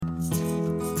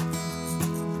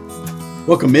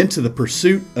Welcome into the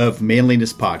Pursuit of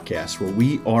Manliness podcast, where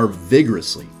we are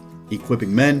vigorously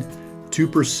equipping men to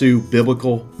pursue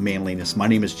biblical manliness. My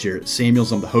name is Jarrett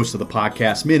Samuels. I'm the host of the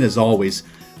podcast. Men, as always,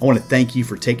 I want to thank you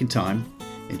for taking time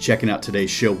and checking out today's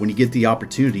show. When you get the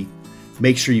opportunity,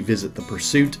 make sure you visit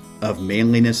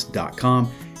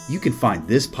thepursuitofmanliness.com. You can find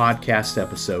this podcast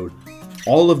episode,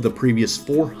 all of the previous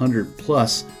 400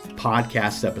 plus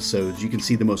podcast episodes. You can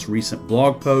see the most recent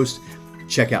blog post,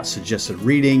 check out suggested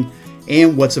reading,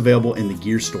 and what's available in the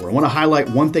gear store. I want to highlight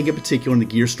one thing in particular in the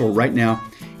gear store right now.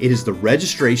 It is the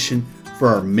registration for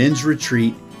our men's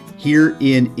retreat here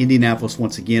in Indianapolis.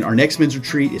 Once again, our next men's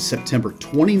retreat is September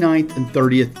 29th and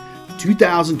 30th,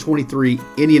 2023,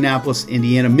 Indianapolis,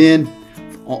 Indiana. Men,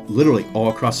 literally all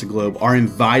across the globe, are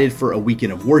invited for a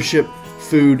weekend of worship,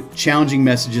 food, challenging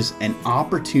messages, and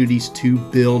opportunities to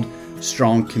build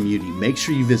strong community. Make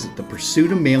sure you visit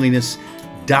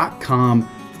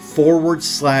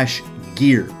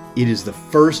thepursuitofmanliness.com/gear. It is the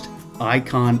first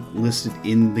icon listed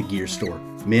in the gear store.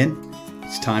 Men,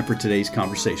 it's time for today's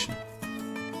conversation.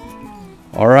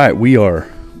 All right, we're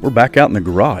back out in the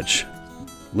garage.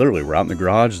 Literally, we're out in the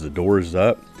garage. The door is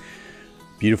up.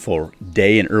 Beautiful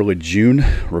day in early June,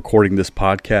 recording this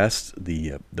podcast.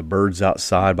 The birds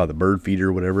outside by the bird feeder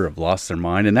or whatever have lost their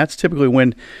mind, and that's typically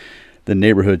when the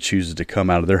neighborhood chooses to come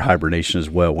out of their hibernation as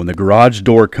well, when the garage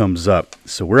door comes up.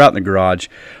 So we're out in the garage.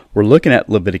 We're looking at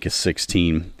Leviticus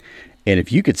 16, and if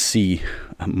you could see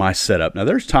my setup. Now,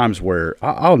 there's times where,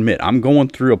 I'll admit, I'm going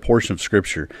through a portion of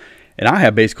Scripture, and I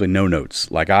have basically no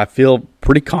notes. Like, I feel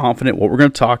pretty confident what we're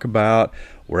going to talk about,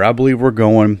 where I believe we're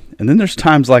going, and then there's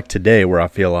times like today where I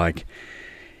feel like,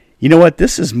 you know what,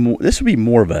 this would be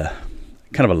more of a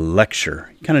kind of a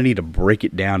lecture. You kind of need to break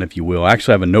it down, if you will. I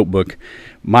actually have a notebook,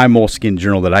 my moleskin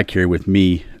journal that I carry with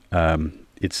me.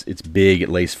 It's big, it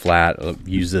lays flat. I've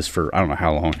used this for I don't know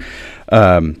how long.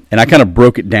 And I kind of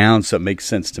broke it down so it makes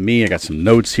sense to me. I got some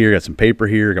notes here, got some paper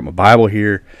here, got my Bible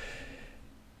here.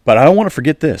 But I don't want to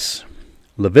forget this.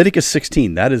 Leviticus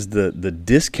 16, that is the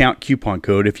discount coupon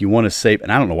code if you want to save,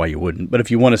 and I don't know why you wouldn't, but if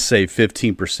you want to save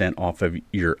 15% off of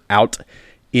your Out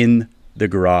in the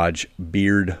Garage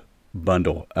beard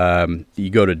bundle. You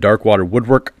go to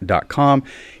darkwaterwoodwork.com.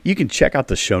 You can check out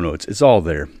the show notes. It's all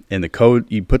there. And the code,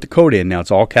 you put the code in. Now it's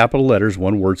all capital letters,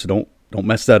 one word, so don't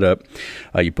mess that up.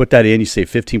 You put that in, you save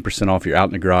 15% off your Out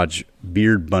in the Garage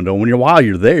beard bundle. While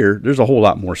you're there, there's a whole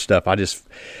lot more stuff. I just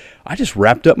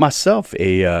wrapped up myself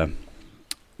a Out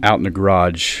in the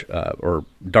Garage or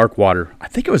Dark Water. I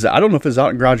think it was, I don't know if it was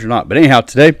Out in the Garage or not, but anyhow,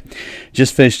 today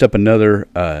just finished up another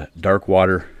Dark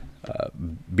Water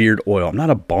beard oil. I'm not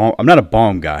a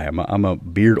balm guy. I'm a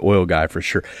beard oil guy for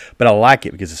sure, but I like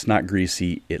it because it's not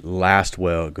greasy. It lasts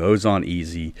well, it goes on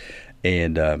easy,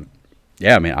 and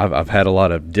yeah, man, I've had a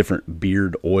lot of different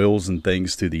beard oils and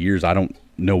things through the years. I don't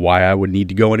know why I would need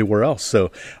to go anywhere else,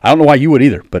 so I don't know why you would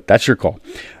either, but that's your call.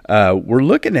 We're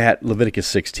looking at Leviticus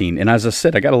 16, and as I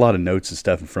said, I got a lot of notes and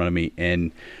stuff in front of me,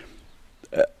 and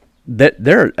that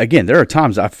there are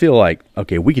times I feel like,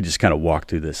 okay, we could just kind of walk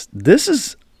through this. This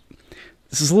is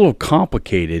a little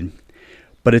complicated,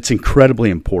 but it's incredibly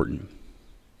important.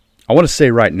 I want to say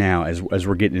right now, as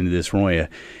we're getting into this, we're only a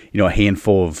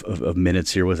handful of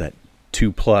minutes here. Was that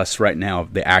 2+ right now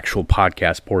of the actual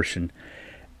podcast portion?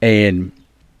 And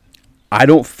I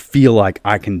don't feel like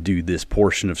I can do this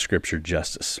portion of Scripture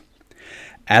justice.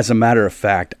 As a matter of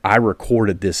fact, I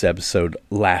recorded this episode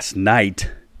last night,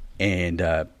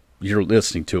 and you're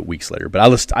listening to it weeks later, but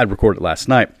I recorded it last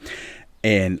night.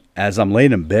 And as I'm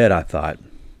laying in bed, I thought,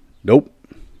 nope,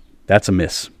 that's a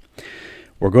miss.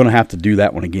 We're going to have to do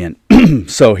that one again.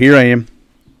 So here I am,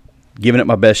 giving it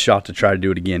my best shot to try to do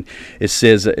it again. It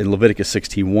says in Leviticus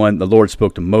 16:1, the Lord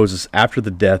spoke to Moses after the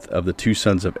death of the two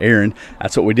sons of Aaron.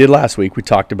 That's what we did last week. We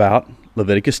talked about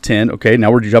Leviticus 10. Okay,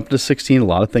 now we're jumping to 16. A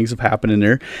lot of things have happened in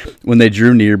there. When they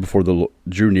drew near before the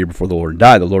Lord and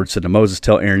died, the Lord said to Moses,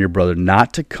 tell Aaron your brother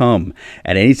not to come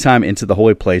at any time into the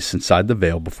holy place inside the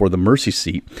veil before the mercy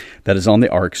seat that is on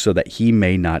the ark, so that he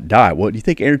may not die. Well, do you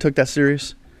think Aaron took that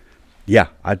serious? Yeah,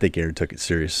 I think Aaron took it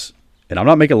serious. And I'm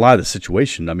not making light of the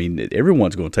situation. I mean,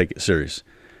 everyone's going to take it serious.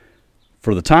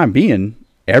 For the time being,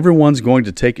 everyone's going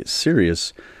to take it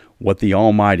serious what the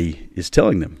Almighty is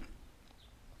telling them.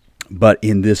 But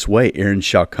in this way, Aaron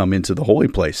shall come into the holy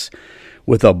place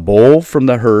with a bull from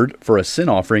the herd for a sin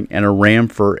offering and a ram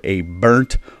for a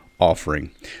burnt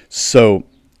offering. So,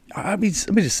 let me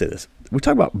just say this. We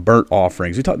talk about burnt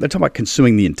offerings. They're talking about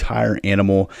consuming the entire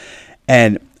animal.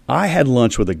 And I had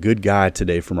lunch with a good guy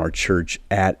today from our church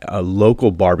at a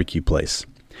local barbecue place.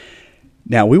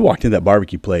 Now, we walked into that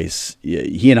barbecue place.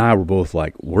 He and I were both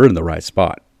like, we're in the right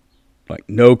spot. Like,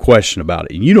 no question about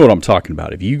it. And you know what I'm talking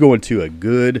about. If you go into a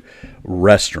good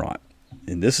restaurant,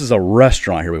 and this is a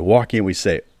restaurant here, we walk in, we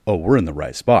say, oh, we're in the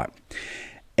right spot.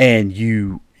 And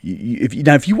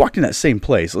if you walked in that same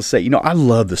place, let's say, I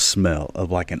love the smell of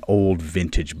like an old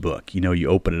vintage book. You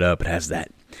open it up, it has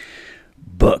that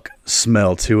book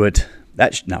smell to it.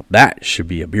 That should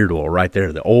be a beard oil right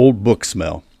there, the old book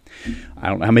smell. I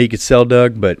don't know how many you could sell,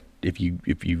 Doug, but if you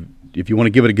want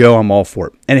to give it a go, I'm all for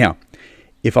it. Anyhow,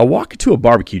 if I walk into a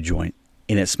barbecue joint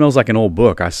and it smells like an old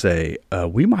book, I say,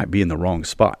 we might be in the wrong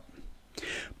spot.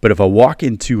 But if I walk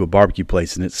into a barbecue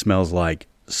place and it smells like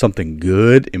something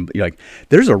good, and like,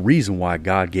 there's a reason why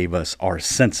God gave us our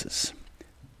senses.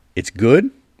 It's good.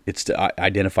 It's to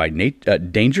identify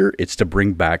danger. It's to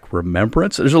bring back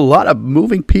remembrance. There's a lot of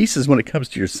moving pieces when it comes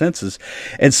to your senses.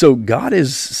 And so God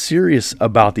is serious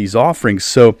about these offerings.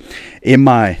 So in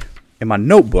my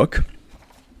notebook,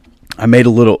 I made a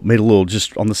little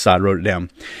just on the side, wrote it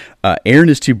down. Aaron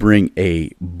is to bring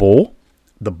a bull.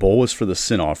 The bull is for the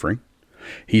sin offering.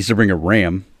 He's to bring a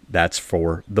ram. That's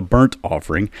for the burnt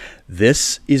offering.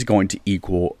 This is going to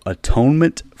equal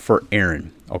atonement for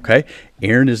Aaron. Okay?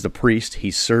 Aaron is the priest.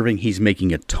 He's serving. He's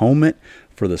making atonement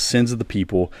for the sins of the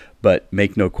people. But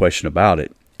make no question about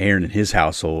it, Aaron and his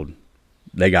household,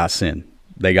 they got sin.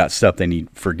 They got stuff they need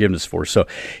forgiveness for. So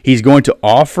he's going to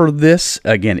offer this.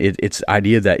 Again, it's the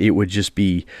idea that it would just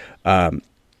be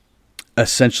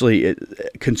essentially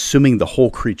consuming the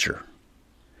whole creature,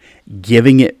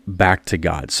 giving it back to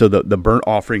God. So the burnt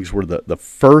offerings were the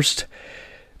first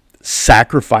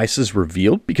sacrifices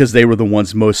revealed because they were the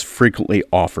ones most frequently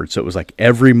offered. So it was like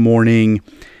every morning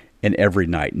and every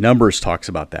night. Numbers talks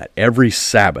about that. Every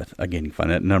Sabbath, again, you can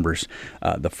find that in Numbers,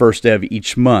 the first day of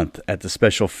each month at the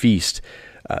special feast.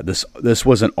 This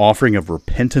was an offering of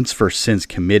repentance for sins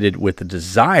committed with the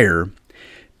desire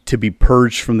to be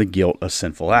purged from the guilt of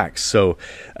sinful acts. So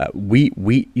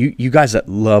you guys that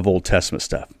love Old Testament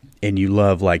stuff and you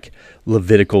love like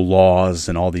Levitical laws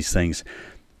and all these things,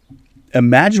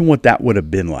 imagine what that would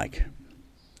have been like.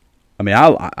 I mean,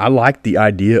 I like the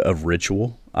idea of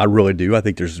ritual. I really do. I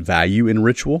think there's value in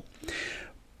ritual.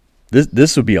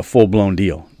 This would be a full-blown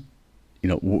deal.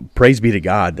 Praise be to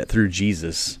God that through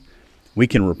Jesus, we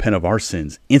can repent of our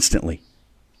sins instantly.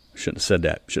 Shouldn't have said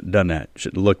that. Shouldn't have done that.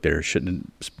 Shouldn't have looked there.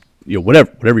 Shouldn't have,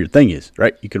 whatever your thing is,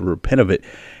 right? You can repent of it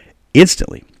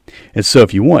instantly. And so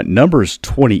if you want, Numbers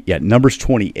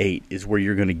 28 is where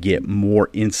you're going to get more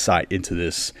insight into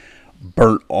this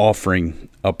burnt offering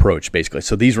approach, basically.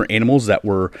 So these were animals that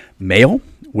were male,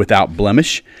 without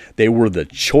blemish. They were the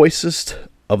choicest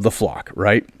of the flock,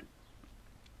 right?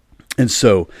 And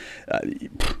so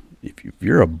if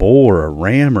you're a bull or a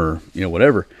ram or,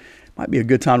 whatever, it might be a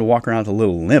good time to walk around with a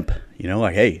little limp,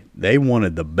 like, hey, they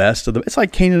wanted the best of the, it's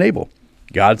like Cain and Abel.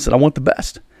 God said, I want the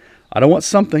best. I don't want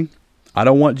something. I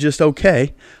don't want just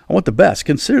okay. I want the best.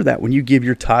 Consider that when you give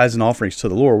your tithes and offerings to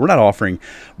the Lord. We're not offering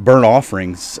burnt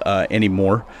offerings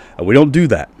anymore. We don't do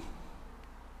that.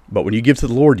 But when you give to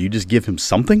the Lord, do you just give him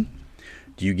something?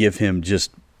 Do you give him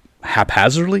just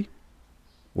haphazardly?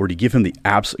 Or do you give him the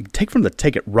absolute,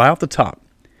 take it right off the top?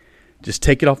 Just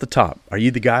take it off the top. Are you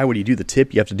the guy when you do the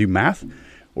tip, you have to do math?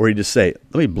 Or you just say,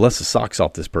 let me bless the socks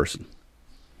off this person?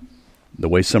 The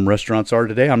way some restaurants are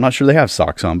today, I'm not sure they have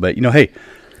socks on, but hey.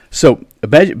 So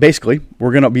basically,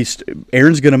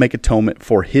 Aaron's going to make atonement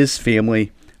for his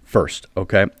family first,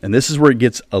 okay? And this is where it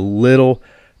gets a little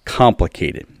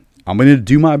complicated. I'm going to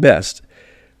do my best,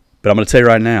 but I'm going to tell you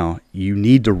right now, you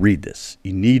need to read this.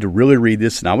 You need to really read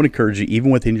this, and I would encourage you,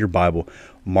 even within your Bible,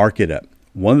 mark it up.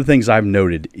 One of the things I've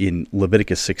noted in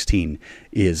Leviticus 16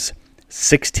 is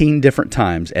 16 different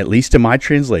times, at least in my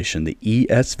translation, the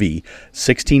ESV,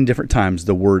 16 different times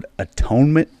the word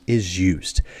atonement is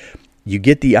used. You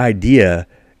get the idea.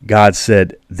 God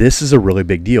said, this is a really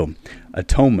big deal.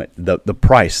 Atonement, the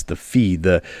price, the fee,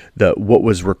 the what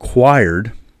was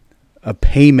required, a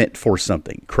payment for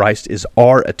something. Christ is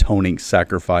our atoning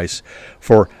sacrifice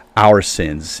for our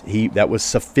sins. That was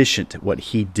sufficient, what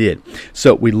he did.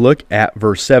 So we look at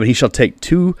verse 7. He shall take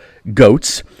 2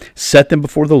 goats, set them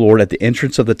before the Lord at the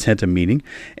entrance of the tent of meeting,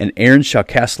 and Aaron shall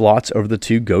cast lots over the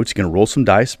 2 goats. You're going to roll some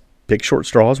dice, pick short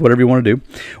straws, whatever you want to do.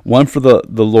 One for the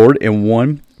Lord and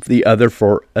one for the other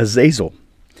for Azazel.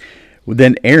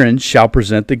 Then Aaron shall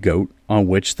present the goat on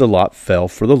which the lot fell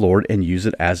for the Lord and use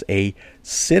it as a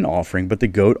sin offering. But the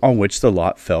goat on which the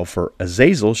lot fell for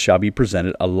Azazel shall be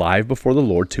presented alive before the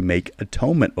Lord to make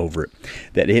atonement over it,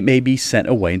 that it may be sent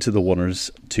away into the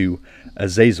wilderness to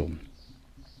Azazel.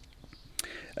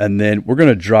 And then we're going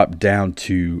to drop down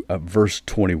to verse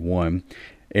 21.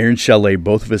 Aaron shall lay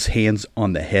both of his hands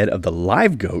on the head of the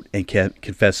live goat and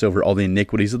confess over all the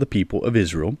iniquities of the people of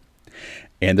Israel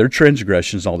and their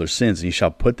transgressions, all their sins. And he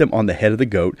shall put them on the head of the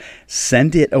goat,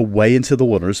 send it away into the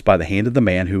wilderness by the hand of the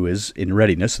man who is in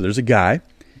readiness. So there's a guy.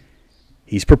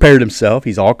 He's prepared himself.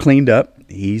 He's all cleaned up.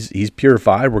 He's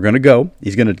purified. We're going to go.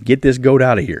 He's going to get this goat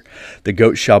out of here. The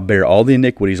goat shall bear all the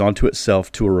iniquities onto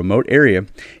itself to a remote area.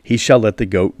 He shall let the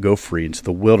goat go free into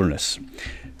the wilderness.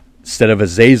 Instead of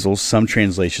Azazel, some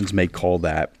translations may call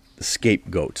that the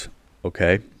scapegoat.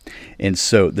 Okay? And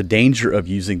so the danger of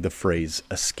using the phrase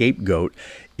a scapegoat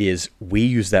is we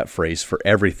use that phrase for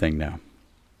everything now.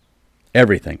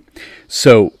 Everything.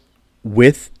 So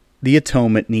with the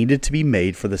atonement needed to be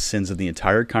made for the sins of the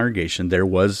entire congregation, there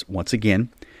was, once again,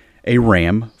 a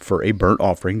ram for a burnt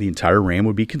offering. The entire ram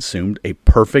would be consumed, a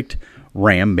perfect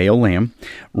ram,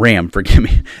 ram, forgive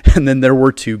me. And then there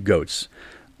were 2 goats.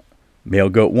 Male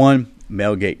goat 1,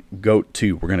 male goat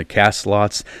 2. We're going to cast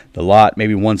lots. The lot,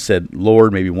 maybe one said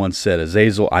Lord, maybe one said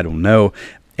Azazel, I don't know.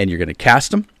 And you're going to cast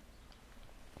them.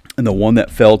 And the one that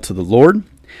fell to the Lord,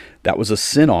 that was a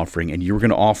sin offering, and you were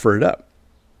going to offer it up.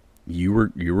 You were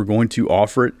going to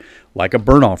offer it like a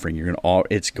burnt offering.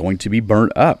 It's going to be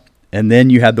burnt up. And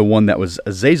then you had the one that was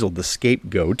Azazel, the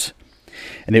scapegoat,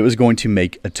 and it was going to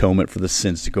make atonement for the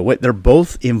sins to go away. They're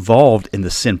both involved in the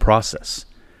sin process.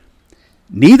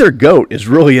 Neither goat is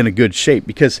really in a good shape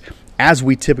because, as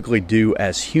we typically do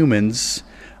as humans,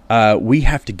 we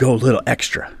have to go a little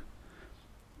extra.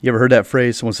 You ever heard that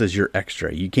phrase? Someone says you're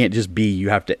extra. You can't just be, you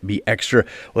have to be extra.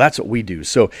 Well, that's what we do.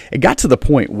 So it got to the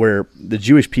point where the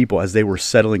Jewish people, as they were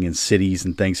settling in cities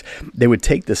and things, they would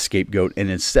take the scapegoat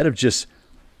and instead of just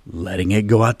letting it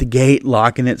go out the gate,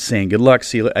 locking it, saying, good luck,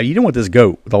 see you. You don't want this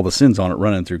goat with all the sins on it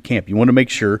running through camp. You want to make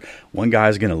sure one guy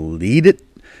is going to lead it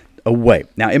away.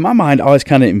 Now, in my mind, I always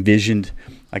kind of envisioned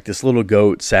like this little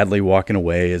goat sadly walking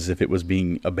away as if it was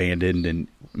being abandoned and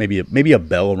maybe a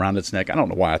bell around its neck. I don't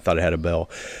know why I thought it had a bell,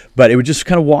 but it would just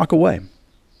kind of walk away,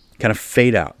 kind of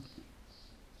fade out.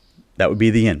 That would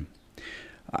be the end.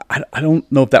 I don't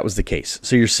know if that was the case.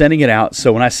 So you're sending it out.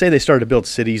 So when I say they started to build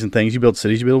cities and things, you build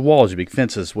cities, you build walls, you build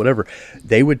fences, whatever.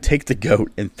 They would take the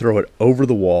goat and throw it over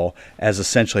the wall as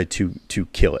essentially to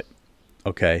kill it.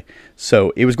 Okay,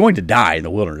 so it was going to die in the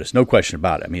wilderness, no question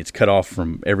about it. I mean, it's cut off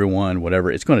from everyone,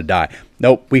 whatever. It's going to die.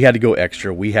 Nope, we had to go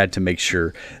extra. We had to make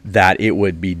sure that it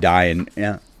would be dying,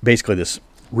 basically this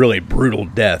really brutal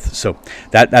death. So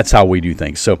that's how we do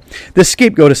things. So this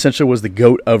scapegoat essentially was the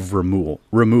goat of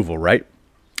removal, right?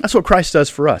 That's what Christ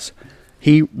does for us.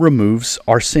 He removes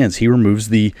our sins. He removes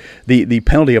the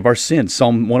penalty of our sins.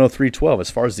 Psalm 103:12,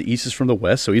 as far as the east is from the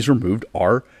west, so he's removed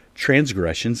our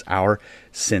transgressions, our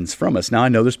sins from us. Now, I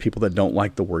know there's people that don't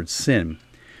like the word sin.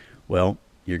 Well,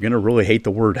 you're going to really hate the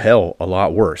word hell a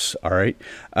lot worse, all right?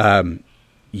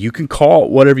 You can call it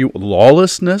whatever you,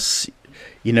 lawlessness,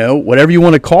 whatever you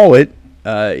want to call it.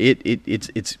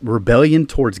 It's rebellion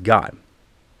towards God.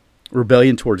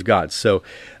 Rebellion towards God. So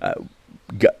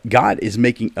God is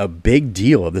making a big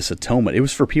deal of this atonement. It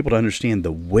was for people to understand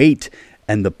the weight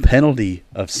and the penalty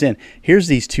of sin. Here's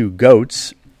these 2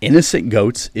 goats, innocent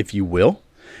goats, if you will,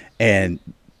 and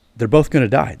they're both going to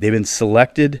die. They've been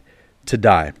selected to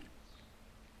die.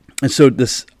 And so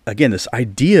this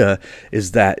idea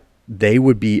is that they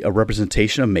would be a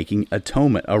representation of making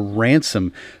atonement, a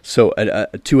ransom. So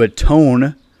to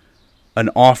atone, an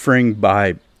offering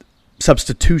by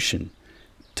substitution,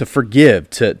 to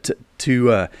forgive,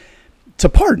 to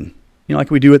pardon. Like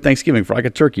we do at Thanksgiving for like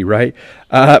a turkey, right?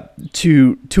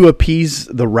 To appease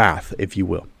the wrath, if you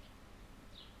will.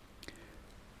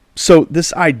 So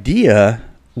this idea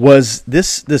was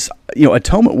this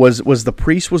atonement was the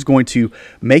priest was going to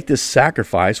make this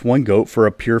sacrifice, one goat for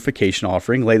a purification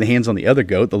offering, lay the hands on the other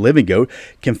goat, the living goat,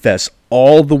 confess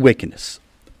all the wickedness,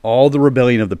 all the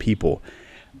rebellion of the people.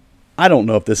 I don't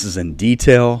know if this is in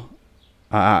detail.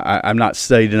 I'm not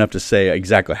studied enough to say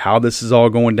exactly how this is all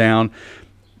going down,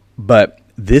 but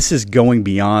this is going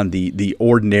beyond the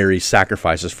ordinary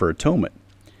sacrifices for atonement.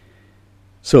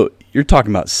 So you're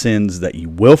talking about sins that you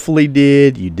willfully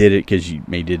did. You did it because you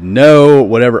maybe didn't know,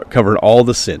 whatever. It covered all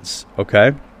the sins,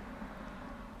 okay?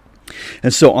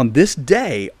 And so on this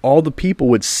day, all the people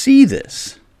would see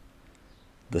this.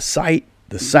 The sight,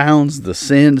 the sounds, the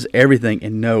sins, everything,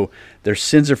 and know their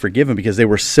sins are forgiven because they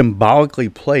were symbolically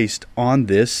placed on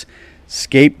this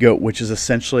scapegoat, which is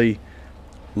essentially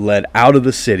led out of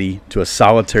the city to a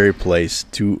solitary place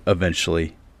to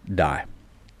eventually die.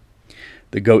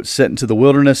 The goat sent into the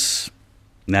wilderness,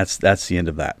 and that's the end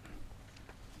of that.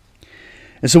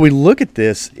 And so we look at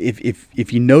this.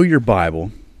 If you know your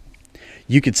Bible,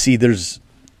 you could see there's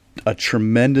a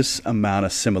tremendous amount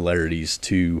of similarities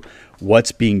to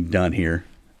what's being done here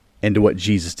and to what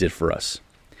Jesus did for us.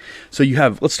 So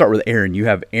let's start with Aaron. You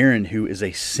have Aaron, who is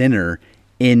a sinner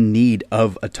in need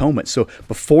of atonement. So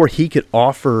before he could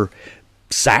offer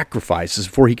sacrifices,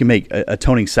 before he can make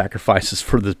atoning sacrifices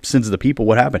for the sins of the people,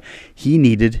 what happened? He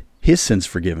needed his sins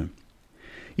forgiven.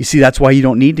 You see, that's why you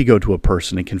don't need to go to a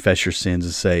person and confess your sins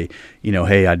and say,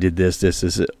 hey, I did this.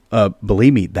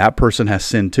 Believe me, that person has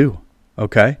sinned too.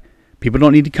 Okay? People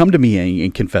don't need to come to me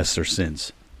and confess their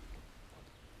sins.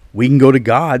 We can go to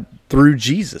God through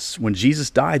Jesus. When Jesus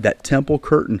died, that temple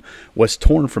curtain was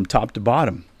torn from top to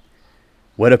bottom.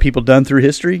 What have people done through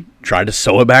history? Tried to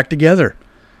sew it back together.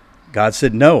 God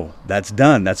said, no, that's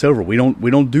done. That's over. We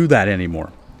don't do that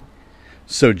anymore.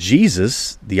 So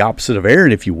Jesus, the opposite of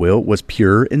Aaron, if you will, was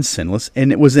pure and sinless,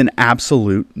 and it was in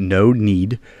absolute no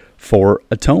need for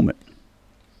atonement.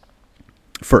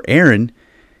 For Aaron,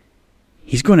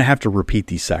 he's going to have to repeat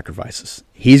these sacrifices.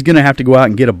 He's going to have to go out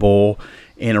and get a bull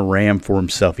and a ram for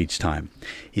himself each time.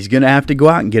 He's going to have to go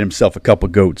out and get himself a couple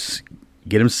goats,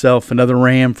 get himself another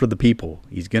ram for the people.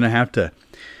 He's going to have to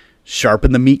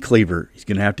sharpen the meat cleaver. He's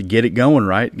going to have to get it going,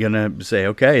 right? Going to say,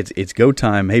 okay, it's go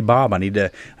time. Hey, Bob, I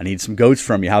need some goats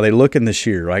from you. How they looking this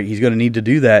year, right? He's going to need to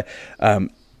do that.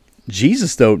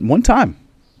 Jesus, though, one time,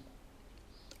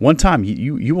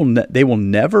 they will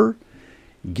never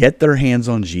get their hands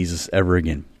on Jesus ever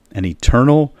again. An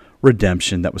eternal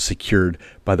redemption that was secured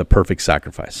by the perfect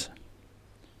sacrifice.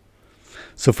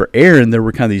 So for Aaron, there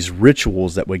were kind of these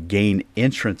rituals that would gain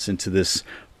entrance into this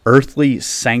earthly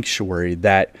sanctuary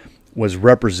that was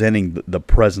representing the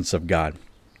presence of God.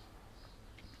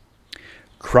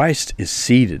 Christ is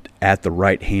seated at the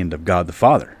right hand of God the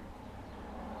Father.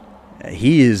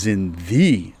 He is in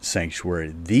the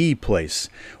sanctuary, the place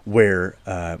where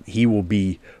he will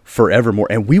be forevermore.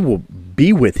 And we will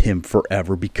be with him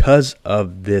forever because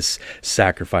of this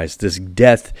sacrifice, this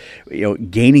death,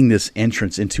 gaining this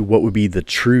entrance into what would be the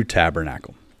true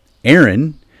tabernacle.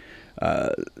 Aaron,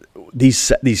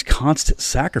 these constant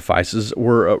sacrifices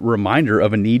were a reminder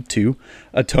of a need to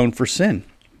atone for sin.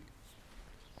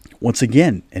 Once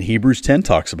again, and Hebrews 10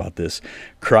 talks about this,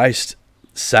 Christ's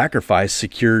sacrifice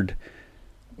secured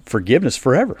forgiveness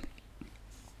forever.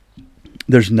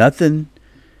 There's nothing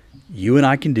you and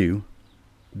I can do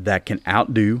that can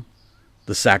outdo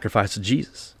the sacrifice of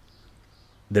Jesus.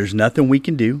 There's nothing we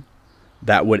can do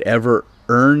that would ever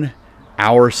earn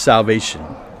our salvation.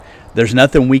 There's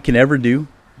nothing we can ever do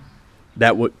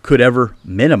that could ever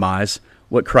minimize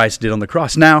what Christ did on the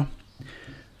cross. Now,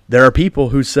 there are people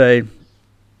who say,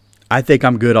 I think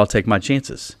I'm good, I'll take my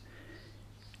chances.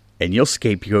 And you'll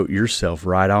scapegoat yourself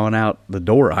right on out the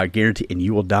door, I guarantee, and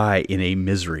you will die in a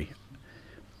misery.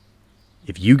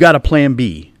 If you got a plan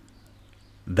B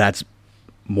that's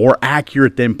more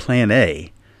accurate than plan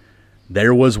A,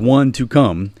 there was one to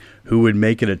come who would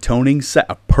make an atoning,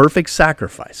 a perfect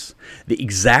sacrifice, the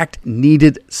exact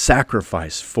needed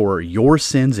sacrifice for your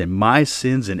sins and my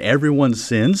sins and everyone's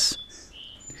sins,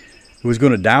 who was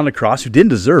going to die on the cross, who didn't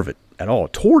deserve it at all,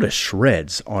 tore to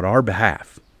shreds on our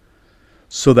behalf,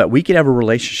 so that we could have a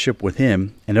relationship with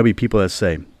him. And there'll be people that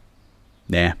say,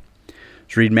 nah.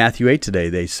 Let's read Matthew 8 today.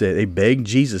 They begged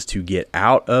Jesus to get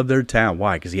out of their town.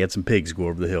 Why? Because he had some pigs go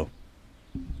over the hill.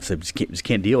 So just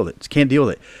can't deal with it. Just can't deal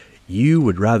with it. You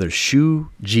would rather shoo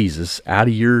Jesus out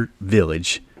of your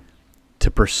village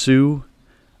to pursue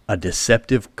a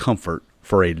deceptive comfort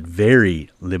for a very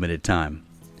limited time.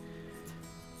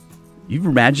 You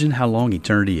imagine how long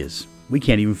eternity is. We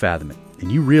can't even fathom it.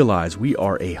 And you realize we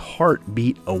are a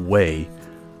heartbeat away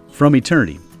from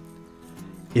eternity.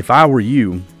 If I were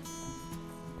you,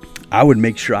 I would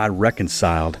make sure I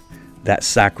reconciled that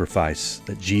sacrifice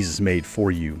that Jesus made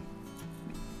for you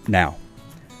now.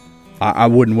 I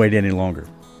wouldn't wait any longer.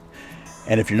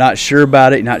 And if you're not sure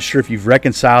about it, you're not sure if you've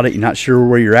reconciled it, you're not sure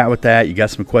where you're at with that, you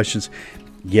got some questions,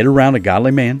 get around a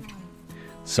godly man,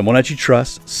 someone that you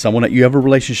trust, someone that you have a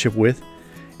relationship with,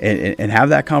 and have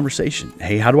that conversation.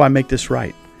 Hey, how do I make this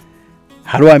right?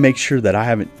 How do I make sure that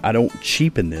I don't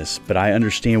cheapen this, but I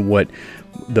understand what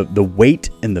the weight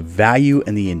and the value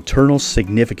and the internal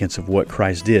significance of what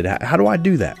Christ did? How do I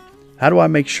do that? How do I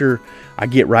make sure I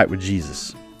get right with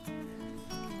Jesus?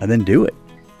 And then do it.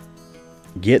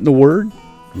 Get in the Word,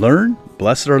 learn.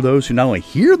 Blessed are those who not only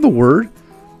hear the Word,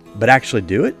 but actually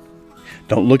do it.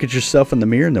 Don't look at yourself in the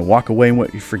mirror and then walk away and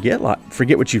what you forget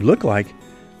what you look like,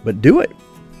 but do it.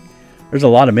 There's a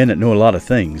lot of men that know a lot of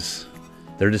things.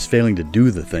 They're just failing to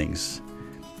do the things.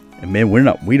 And man, we're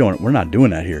not doing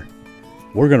that here.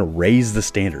 We're going to raise the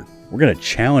standard. We're going to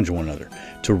challenge one another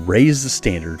to raise the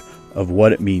standard of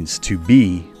what it means to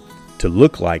be, to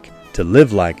look like, to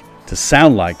live like, to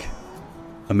sound like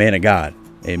a man of God.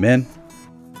 Amen.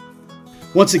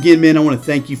 Once again, men, I want to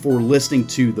thank you for listening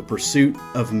to the Pursuit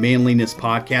of Manliness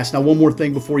podcast. Now, one more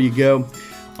thing before you go.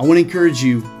 I want to encourage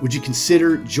you, would you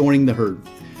consider joining the Herd?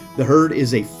 The Herd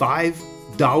is a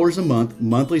 $5 a month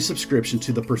monthly subscription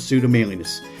to the Pursuit of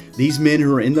Manliness. These men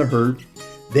who are in the Herd,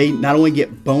 they not only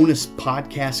get bonus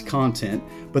podcast content,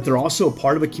 but they're also a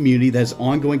part of a community that has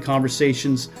ongoing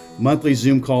conversations, monthly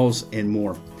Zoom calls, and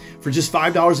more. For just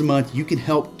 $5 a month, you can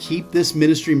help keep this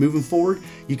ministry moving forward.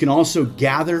 You can also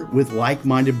gather with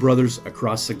like-minded brothers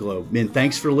across the globe. Men,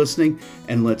 thanks for listening,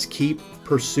 and let's keep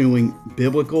pursuing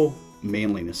biblical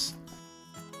manliness.